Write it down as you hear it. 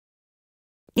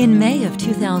In May of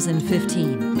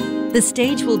 2015, the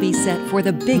stage will be set for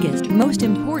the biggest, most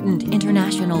important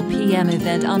international PM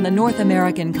event on the North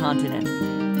American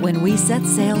continent, when we set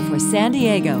sail for San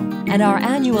Diego and our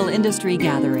annual industry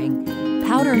gathering,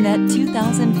 POWDERMET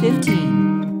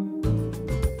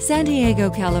 2015. San Diego,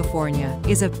 California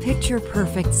is a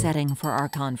picture-perfect setting for our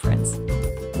conference,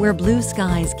 where blue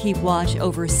skies keep watch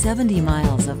over 70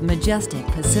 miles of majestic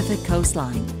Pacific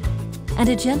coastline, and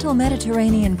a gentle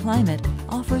Mediterranean climate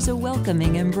offers a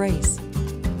welcoming embrace.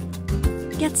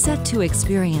 Get set to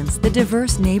experience the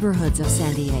diverse neighborhoods of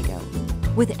San Diego,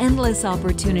 with endless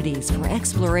opportunities for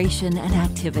exploration and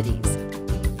activities.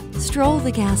 Stroll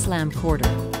the gas lamp quarter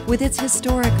with its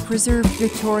historic preserved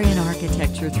Victorian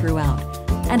architecture throughout,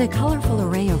 and a colorful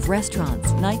array of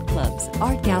restaurants, nightclubs,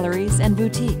 art galleries, and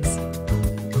boutiques.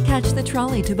 Catch the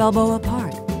trolley to Balboa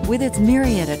Park with its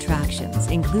myriad attractions,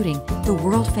 including the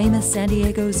world-famous San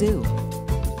Diego Zoo.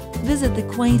 Visit the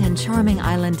quaint and charming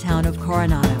island town of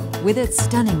Coronado with its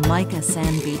stunning mica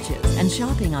sand beaches and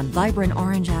shopping on vibrant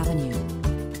Orange Avenue.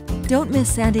 Don't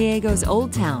miss San Diego's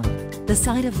Old Town, the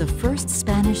site of the first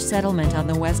Spanish settlement on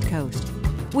the West Coast,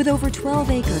 with over 12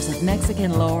 acres of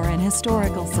Mexican lore and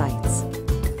historical sites.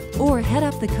 Or head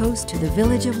up the coast to the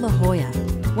village of La Jolla,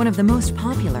 one of the most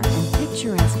popular and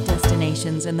picturesque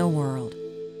destinations in the world.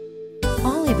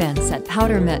 All events at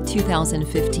POWDERMET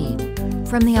 2015,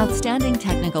 from the outstanding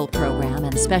technical program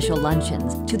and special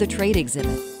luncheons to the trade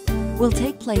exhibit, will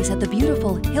take place at the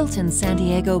beautiful Hilton San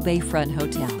Diego Bayfront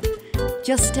Hotel,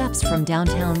 just steps from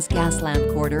downtown's Gas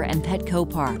Lamp Quarter and Petco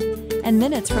Park, and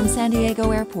minutes from San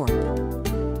Diego Airport.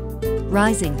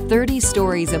 Rising 30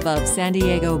 stories above San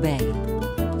Diego Bay,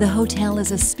 the hotel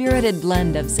is a spirited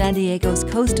blend of San Diego's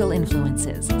coastal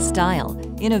influences, style,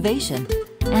 innovation,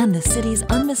 and the city's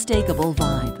unmistakable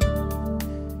vibe.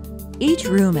 Each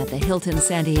room at the Hilton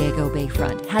San Diego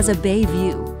Bayfront has a bay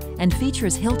view and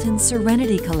features Hilton's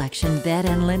Serenity Collection bed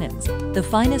and linens, the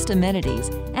finest amenities,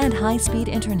 and high-speed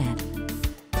internet.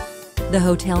 The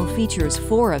hotel features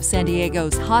 4 of San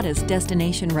Diego's hottest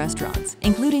destination restaurants,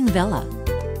 including Vela,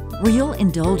 where you'll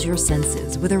indulge your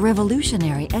senses with a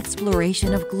revolutionary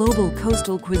exploration of global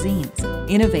coastal cuisines,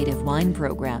 innovative wine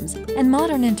programs, and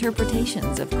modern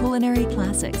interpretations of culinary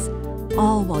classics,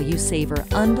 all while you savor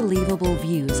unbelievable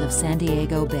views of San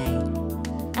Diego Bay.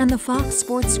 And the Fox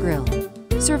Sports Grill,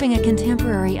 serving a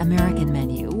contemporary American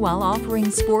menu while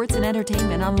offering sports and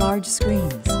entertainment on large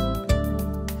screens.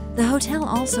 The hotel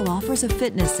also offers a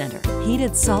fitness center,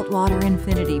 heated saltwater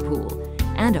infinity pool,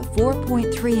 and a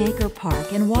 4.3-acre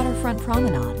park and waterfront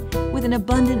promenade with an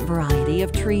abundant variety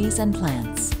of trees and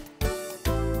plants.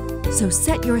 So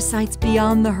set your sights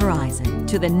beyond the horizon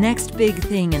to the next big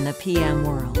thing in the PM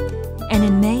world. And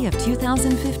in May of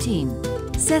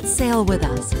 2015, set sail with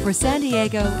us for San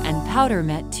Diego and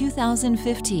POWDERMET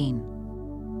 2015.